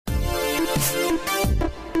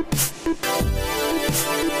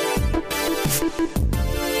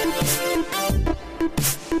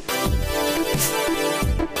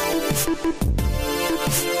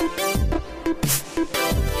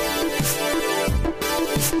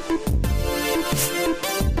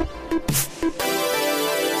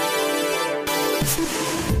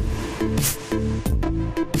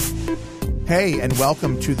Hey, and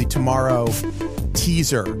welcome to the Tomorrow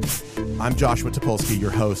teaser. I'm Joshua Topolsky,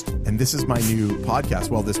 your host, and this is my new podcast.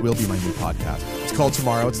 Well, this will be my new podcast. It's called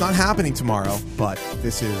Tomorrow. It's not happening tomorrow, but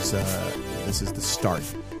this is the start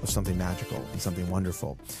of something magical and something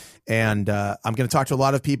wonderful. And I'm going to talk to a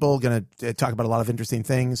lot of people, going to talk about a lot of interesting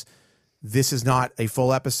things. This is not a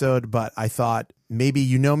full episode, but I thought maybe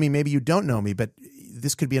you know me, maybe you don't know me, but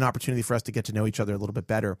this could be an opportunity for us to get to know each other a little bit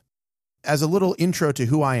better. As a little intro to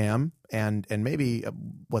who I am and maybe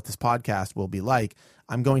what this podcast will be like,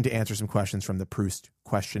 I'm going to answer some questions from the Proust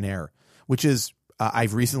questionnaire, which is,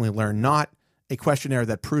 I've recently learned, not a questionnaire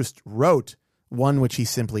that Proust wrote, one which he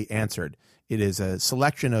simply answered. It is a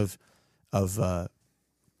selection of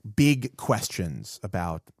big questions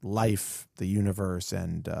about life, the universe,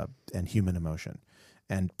 and human emotion.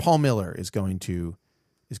 And Paul Miller is going to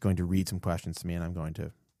read some questions to me, and I'm going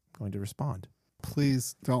to respond.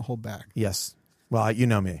 Please don't hold back. Yes. Well, you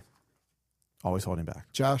know me. Always holding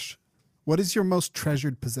back. Josh, what is your most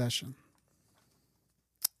treasured possession?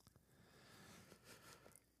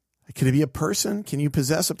 Could it be a person? Can you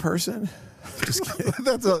possess a person? Just kidding.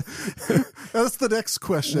 That's the next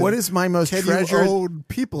question. What is my most treasured? Can you own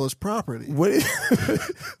people as property? What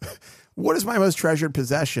is my most treasured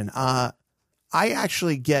possession? I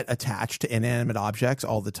actually get attached to inanimate objects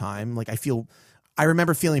all the time. Like I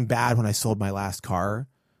remember feeling bad when I sold my last car.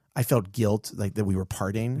 I felt guilt, like that we were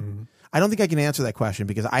parting. Mm-hmm. I don't think I can answer that question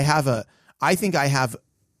because I think I have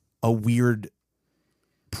a weird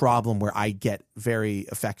problem where I get very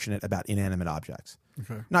affectionate about inanimate objects.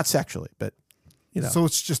 Okay. Not sexually, but you know. So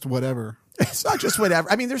it's just whatever. It's not just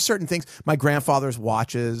whatever. I mean, there's certain things. My grandfather's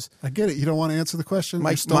watches. I get it. You don't want to answer the question.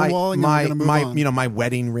 My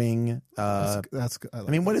wedding ring. That's good. I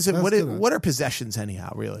mean, what is it? What are possessions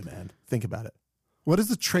anyhow? Really, man. Think about it. What is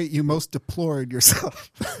the trait you most deplore in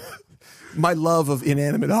yourself? My love of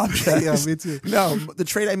inanimate objects. Yeah, me too. No, the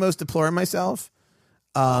trait I most deplore in myself.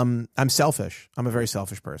 I'm selfish. I'm a very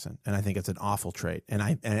selfish person, and I think it's an awful trait. And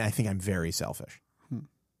I think I'm very selfish.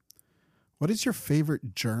 What is your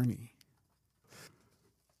favorite journey?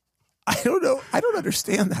 I don't know. I don't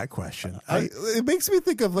understand that question. It makes me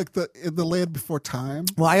think of like the Land Before Time.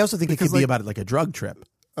 Well, I also think it could be about like a drug trip.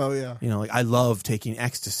 Oh yeah. You know, like I love taking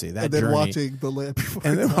ecstasy. That and then journey. Watching the Land Before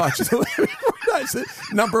and Time. then watching the Land Before Time. It's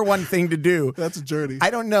the number one thing to do. That's a journey.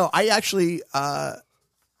 I don't know. I actually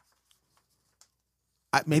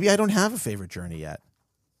maybe I don't have a favorite journey yet.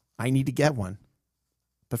 I need to get one.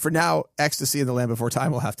 But for now, ecstasy and the Land Before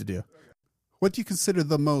Time will have to do. What do you consider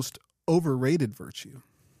the most overrated virtue?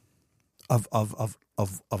 Of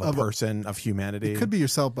a person, of humanity. It could be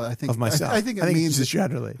yourself, but I think of myself. I think it means just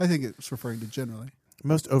generally. I think it's referring to generally.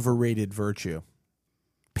 Most overrated virtue.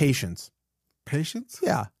 Patience. Patience?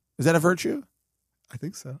 Yeah. Is that a virtue? I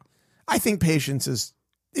think so. I think patience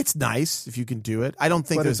it's nice if you can do it. I don't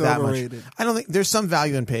think there's that overrated. much. I don't think there's some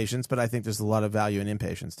value in patience, but I think there's a lot of value in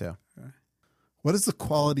impatience too. Okay. What is the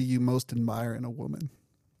quality you most admire in a woman?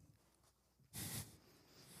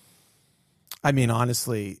 I mean,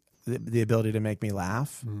 honestly, the ability to make me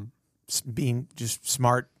laugh, being just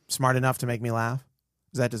smart enough to make me laugh.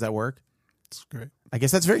 Does that work? That's great. I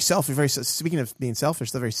guess that's very selfish. Speaking of being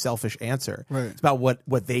selfish, that's a very selfish answer. Right. It's about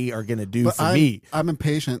what they are going to do for me. I'm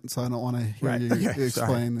impatient, so I don't want to hear you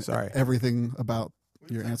explain everything about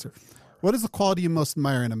your answer. What is the quality you most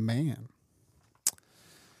admire in a man?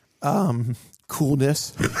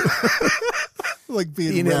 Coolness. Like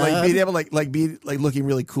being able be looking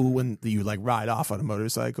really cool when you like ride off on a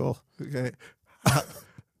motorcycle. Okay.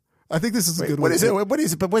 I think this is a good one. What is it? What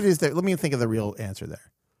is it? But what is there? Let me think of the real answer there.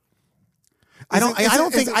 I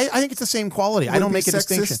think it's the same quality. I don't make a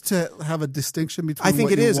distinction. To have a distinction between. I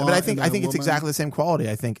think it is, but I think it's exactly the same quality.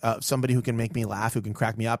 I think somebody who can make me laugh, who can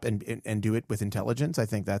crack me up, and do it with intelligence. I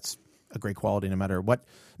think that's a great quality, no matter what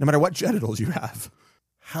genitals you have.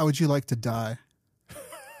 How would you like to die?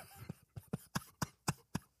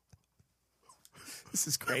 This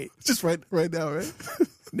is great. Just right now, right?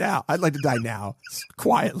 Now, I'd like to die now,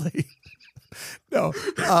 quietly. No,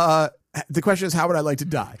 the question is, how would I like to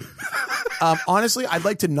die? Honestly, I'd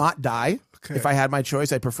like to not die. Okay. If I had my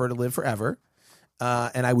choice, I'd prefer to live forever.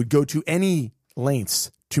 And I would go to any lengths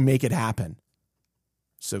to make it happen.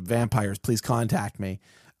 So vampires, please contact me.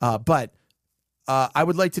 But I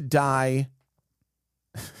would like to die.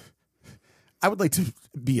 I would like to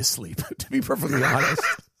be asleep, to be perfectly honest.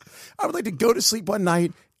 I would like to go to sleep one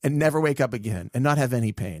night and never wake up again and not have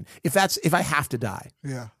any pain. If I have to die.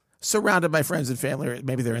 Yeah. Surrounded by friends and family, or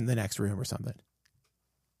maybe they're in the next room or something.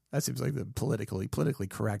 That seems like the politically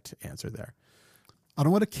correct answer there. On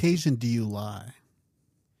what occasion do you lie?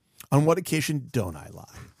 On what occasion don't I lie?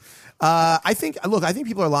 I think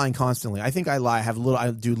people are lying constantly. I think I lie.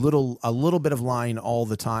 I do a little bit of lying all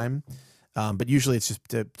the time, but usually it's just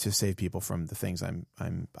to save people from the things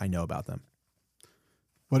I know about them.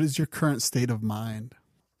 What is your current state of mind?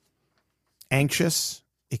 Anxious,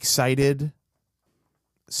 excited,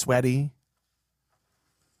 sweaty.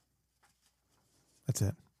 That's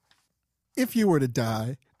it. If you were to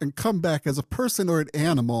die and come back as a person or an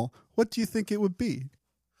animal, what do you think it would be?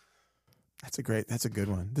 That's a good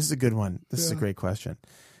one. This is a good one. This is a great question.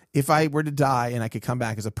 If I were to die and I could come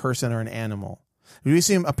back as a person or an animal, would you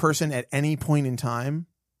assume a person at any point in time?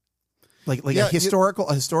 Like a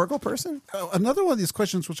historical person? Another one of these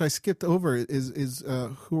questions, which I skipped over, is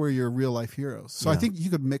who are your real life heroes? So I think you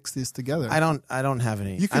could mix these together. I don't have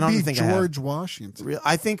any. You could be George Washington.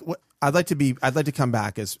 I think I'd like to come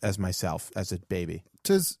back as myself as a baby.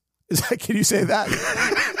 Can you say that?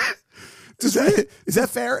 Is that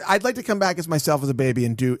fair? I'd like to come back as myself as a baby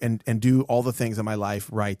and do all the things in my life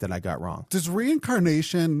right that I got wrong. Does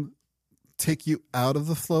reincarnation take you out of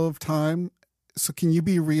the flow of time? So can you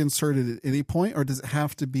be reinserted at any point, or does it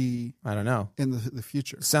have to be? I don't know. In the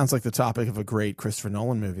future. Sounds like the topic of a great Christopher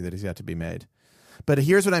Nolan movie that is yet to be made. But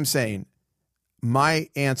here's what I'm saying. My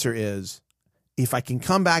answer is, if I can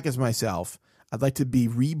come back as myself, I'd like to be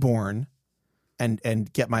reborn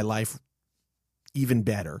and get my life even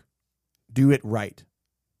better. Do it right.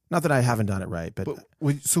 Not that I haven't done it right, but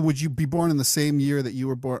would you be born in the same year that you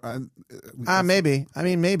were born? Maybe. I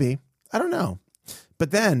mean, maybe. I don't know.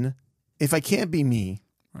 But then, if I can't be me,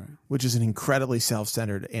 right, which is an incredibly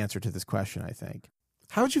self-centered answer to this question, I think.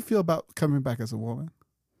 How would you feel about coming back as a woman?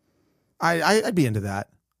 I'd be into that.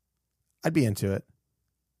 I'd be into it.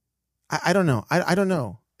 I don't know. I don't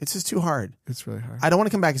know. It's just too hard. It's really hard. I don't want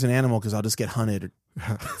to come back as an animal because I'll just get hunted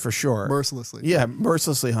for sure. Mercilessly. Yeah,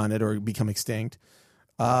 mercilessly hunted or become extinct.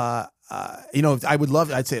 I would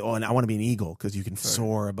love, I'd say, and I want to be an eagle because you can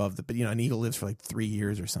soar above but an eagle lives for like 3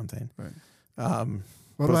 years or something. Right.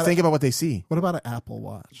 But think about what they see. What about an Apple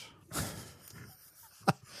Watch?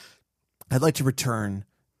 I'd like to return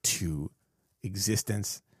to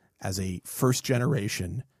existence as a first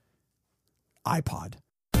generation iPod.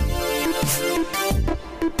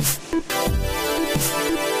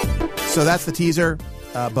 So that's the teaser,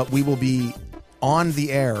 but we will be on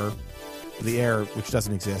the air, which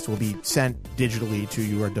doesn't exist, will be sent digitally to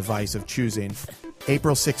your device of choosing.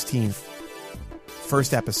 April 16th,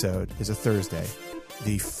 first episode is a Thursday.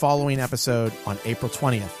 The following episode on April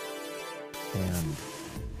 20th. And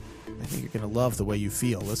I think you're going to love the way you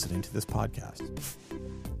feel listening to this podcast.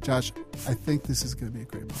 Josh, I think this is going to be a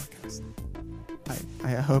great podcast.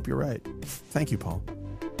 I hope you're right. Thank you, Paul.